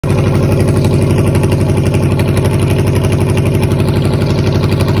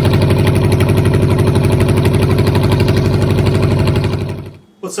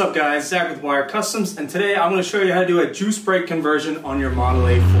up guys, Zach with Wire Customs, and today I'm going to show you how to do a juice brake conversion on your Model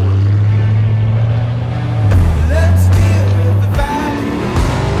A Ford.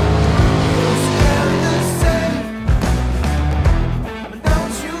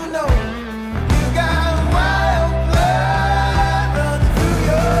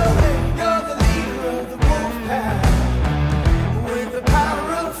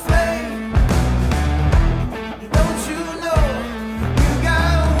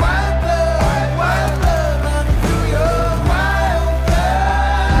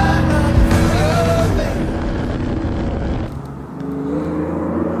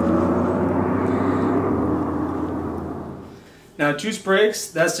 Now, juice brakes,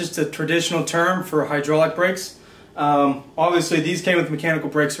 that's just a traditional term for hydraulic brakes. Obviously, these came with mechanical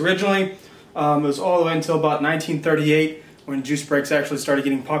brakes originally. It was all the way until about 1938 when juice brakes actually started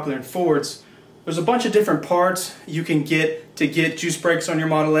getting popular in Fords. There's a bunch of different parts you can get to get juice brakes on your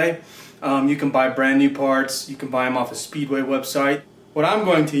Model A. You can buy brand new parts. You can buy them off a Speedway website. What I'm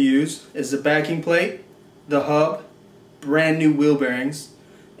going to use is the backing plate, the hub, brand new wheel bearings,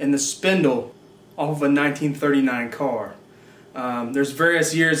 and the spindle off of a 1939 car. There's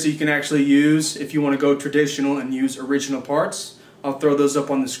various years that you can actually use if you want to go traditional and use original parts. I'll throw those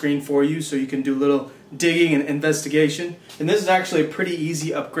up on the screen for you so you can do a little digging and investigation. And this is actually a pretty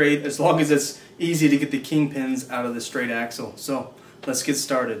easy upgrade as long as it's easy to get the kingpins out of the straight axle. So let's get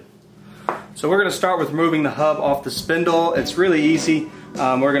started. So we're going to start with removing the hub off the spindle. It's really easy.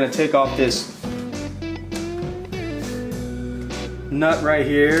 We're going to take off this nut right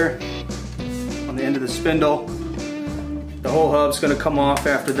here on the end of the spindle. The whole hub's going to come off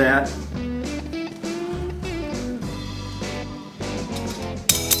after that.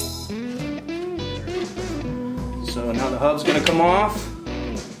 So now the hub's going to come off,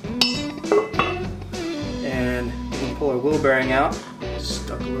 and we can pull our wheel bearing out.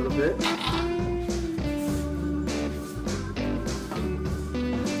 Stuck a little bit.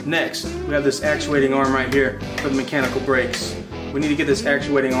 Next, we have this actuating arm right here for the mechanical brakes. We need to get this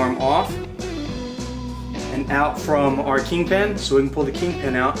actuating arm off and out from our kingpin, so we can pull the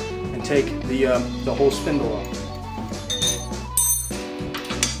kingpin out and take the whole spindle off.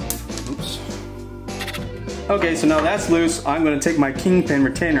 Oops. Okay, so now that's loose. I'm going to take my kingpin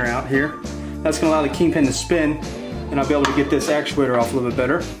retainer out here. That's going to allow the kingpin to spin, and I'll be able to get this actuator off a little bit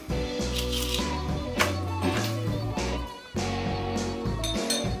better.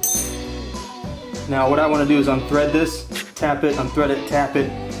 Now what I want to do is unthread this, tap it, unthread it, tap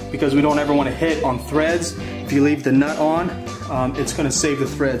it, because we don't ever want to hit on threads. If you leave the nut on, it's going to save the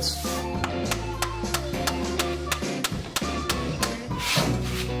threads.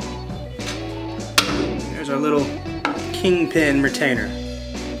 There's our little kingpin retainer.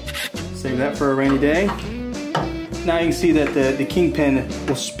 Save that for a rainy day. Now you can see that the kingpin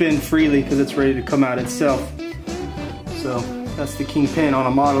will spin freely because it's ready to come out itself. So that's the kingpin on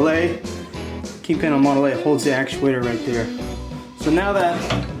a Model A. Kingpin on Model A holds the actuator right there. So now that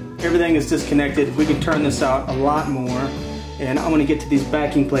everything is disconnected, we can turn this out a lot more. And I'm going to get to these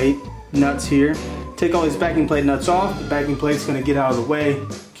backing plate nuts here. Take all these backing plate nuts off. The backing plate's going to get out of the way.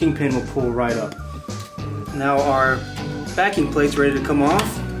 Kingpin will pull right up. Now our backing plate's ready to come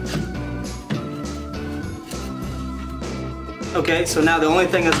off. Okay, so now the only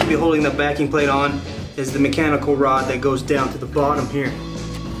thing that's going to be holding the backing plate on is the mechanical rod that goes down to the bottom here.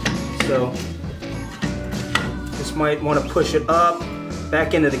 So just might want to push it up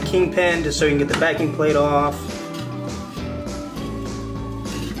back into the kingpin just so you can get the backing plate off.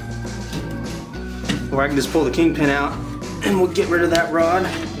 Or I can just pull the kingpin out and we'll get rid of that rod.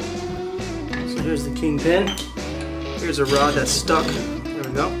 So here's the kingpin. Here's a rod that's stuck. There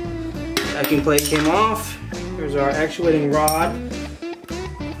we go. Backing plate came off. Here's our actuating rod.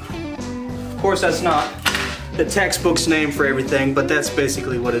 Of course, that's not the textbook's name for everything, but that's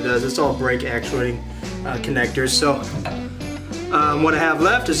basically what it does. It's all brake actuating connectors. So what I have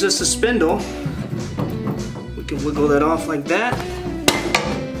left is just a spindle. We can wiggle that off like that.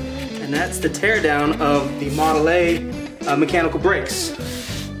 And that's the teardown of the Model A mechanical brakes.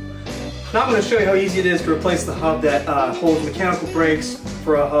 Now I'm going to show you how easy it is to replace the hub that holds mechanical brakes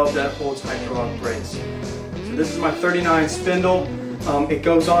for a hub that holds hydraulic brakes. So this is my 39 spindle. It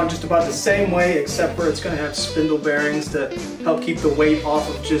goes on just about the same way, except for it's going to have spindle bearings to help keep the weight off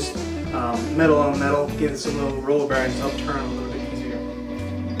of just metal on metal, give it some little roller bearings to help turn a little bit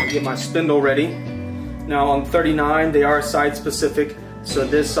easier. Get my spindle ready. Now on 39, they are side specific. So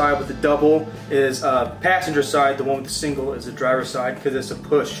this side with the double is passenger side, the one with the single is the driver side because it's a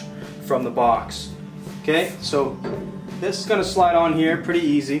push from the box. Okay, so this is going to slide on here pretty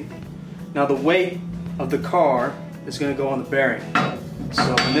easy. Now the weight of the car is going to go on the bearing.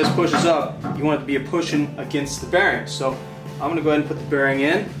 So when this pushes up, you want it to be pushing against the bearing. So I'm going to go ahead and put the bearing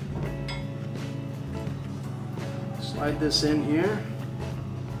in. Slide this in here.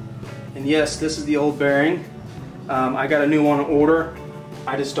 And yes, this is the old bearing. I got a new one on order.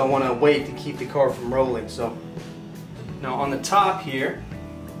 I just don't want to wait to keep the car from rolling. So now on the top here,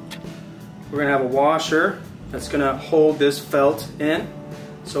 we're going to have a washer that's going to hold this felt in.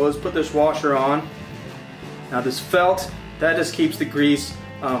 So let's put this washer on. Now this felt, that just keeps the grease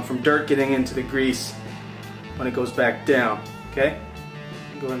from dirt getting into the grease when it goes back down. Okay?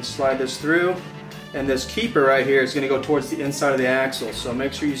 Go ahead and slide this through. And this keeper right here is going to go towards the inside of the axle. So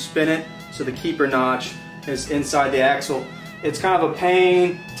make sure you spin it so the keeper notch is inside the axle. It's kind of a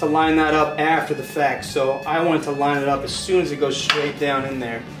pain to line that up after the fact. So I want to line it up as soon as it goes straight down in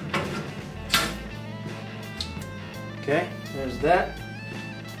there. Okay, there's that.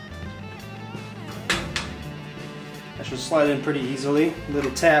 That should slide in pretty easily. A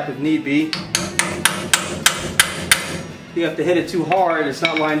little tap if need be. You have to hit it too hard, it's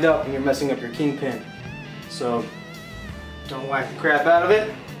not lined up and you're messing up your kingpin. So don't whack the crap out of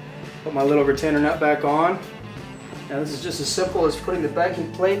it. Put my little retainer nut back on. Now this is just as simple as putting the backing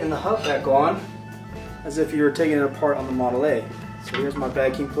plate and the hub back on as if you were taking it apart on the Model A. So here's my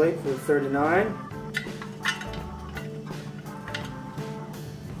backing plate for the 39.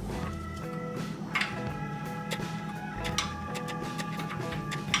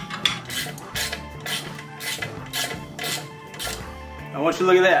 I want you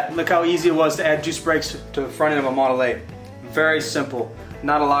to look at that. Look how easy it was to add juice brakes to the front end of a Model A. Very simple.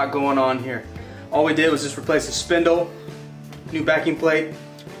 Not a lot going on here. All we did was just replace the spindle, new backing plate.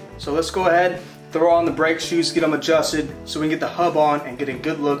 So let's go ahead, throw on the brake shoes, get them adjusted so we can get the hub on and get a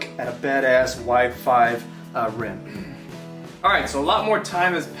good look at a badass Y5 rim. Alright, so a lot more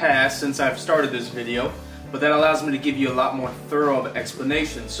time has passed since I've started this video, but that allows me to give you a lot more thorough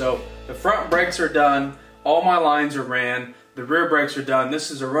explanation. So the front brakes are done, all my lines are ran, the rear brakes are done.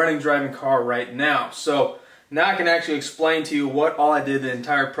 This is a running, driving car right now. So now I can actually explain to you what all I did the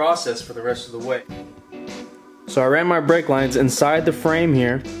entire process for the rest of the way. So I ran my brake lines inside the frame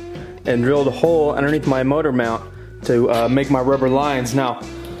here and drilled a hole underneath my motor mount to make my rubber lines. Now,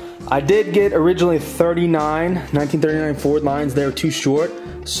 I did get originally 1939 Ford lines. They were too short,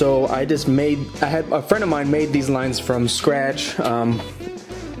 so I had a friend of mine made these lines from scratch.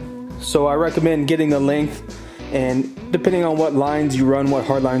 So I recommend getting the length, and depending on what lines you run, what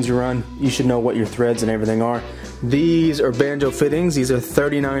hard lines you run, you should know what your threads and everything are. These are banjo fittings. These are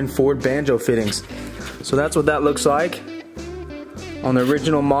 39 Ford banjo fittings. So that's what that looks like on the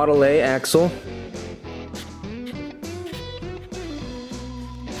original Model A axle.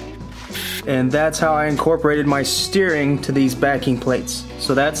 And that's how I incorporated my steering to these backing plates.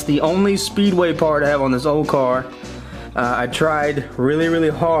 So that's the only Speedway part I have on this old car. I tried really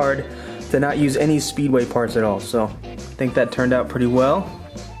hard to not use any Speedway parts at all, so I think that turned out pretty well.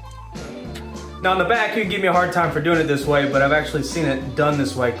 Now in the back, you can give me a hard time for doing it this way, but I've actually seen it done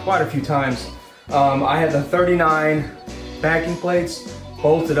this way quite a few times. I had the 39 backing plates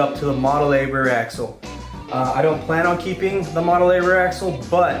bolted up to the Model A rear axle. I don't plan on keeping the Model A rear axle,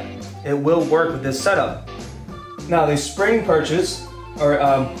 but it will work with this setup. Now the spring perches, or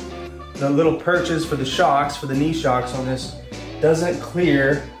the little perches for the shocks, for the knee shocks on this, doesn't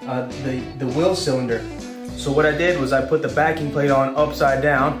clear the wheel cylinder. So what I did was I put the backing plate on upside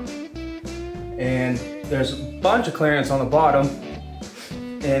down, and there's a bunch of clearance on the bottom,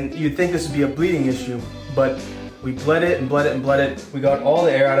 and you'd think this would be a bleeding issue, but we bled it and bled it and bled it. We got all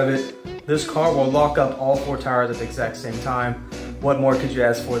the air out of it. This car will lock up all 4 tires at the exact same time. What more could you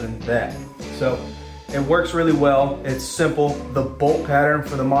ask for than that? So it works really well. It's simple. The bolt pattern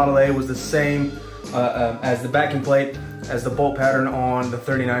for the Model A was the same as the backing plate as the bolt pattern on the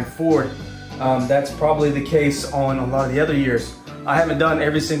 39 Ford. That's probably the case on a lot of the other years. I haven't done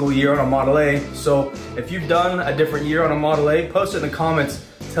every single year on a Model A, so if you've done a different year on a Model A, post it in the comments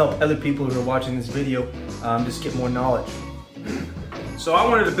to help other people who are watching this video just get more knowledge. So I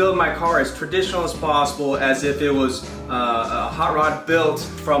wanted to build my car as traditional as possible, as if it was a hot rod built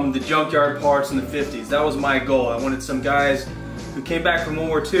from the junkyard parts in the 50s. That was my goal. I wanted some guys who came back from World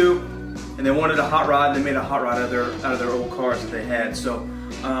War II and they wanted a hot rod, and they made a hot rod out of their old cars that they had. So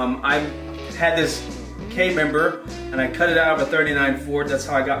I had this K-member and I cut it out of a 39 Ford. That's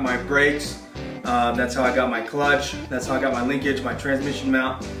how I got my brakes. That's how I got my clutch. That's how I got my linkage, my transmission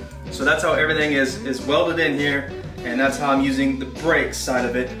mount. So that's how everything is welded in here, and that's how I'm using the brakes side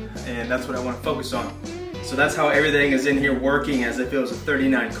of it, and that's what I want to focus on. So that's how everything is in here working as if it was a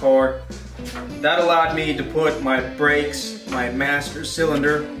 39 car. That allowed me to put my brakes, my master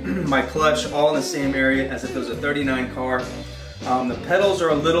cylinder, my clutch all in the same area as if it was a 39 car. The pedals are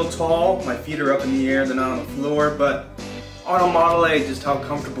a little tall. My feet are up in the air, they're not on the floor, but on a Model A, just how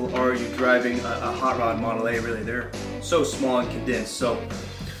comfortable are you driving a hot rod Model A, really? They're so small and condensed. So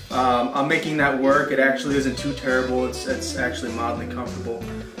I'm making that work. It actually isn't too terrible. It's actually mildly comfortable.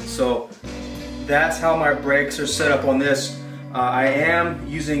 So that's how my brakes are set up on this. I am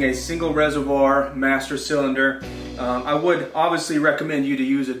using a single reservoir master cylinder. I would obviously recommend you to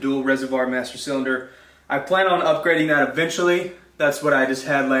use a dual reservoir master cylinder. I plan on upgrading that eventually. That's what I just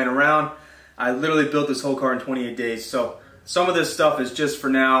had laying around. I literally built this whole car in 28 days. So some of this stuff is just for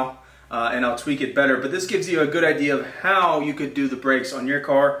now, and I'll tweak it better. But this gives you a good idea of how you could do the brakes on your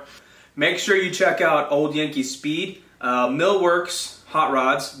car. Make sure you check out Old Yankee Speed. Millworks Hot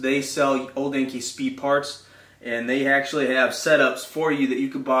Rods, they sell Old Yankee Speed parts, and they actually have setups for you that you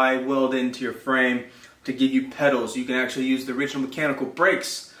could buy, weld into your frame to give you pedals. You can actually use the original mechanical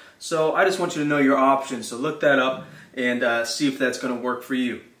brakes. So I just want you to know your options. So look that up and see if that's going to work for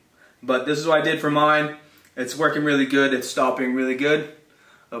you. But this is what I did for mine. It's working really good. It's stopping really good.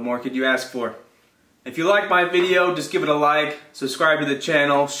 What more could you ask for? If you like my video, just give it a like, subscribe to the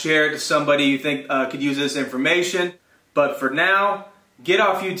channel, share it to somebody you think could use this information. But for now, get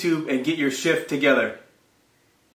off YouTube and get your shift together.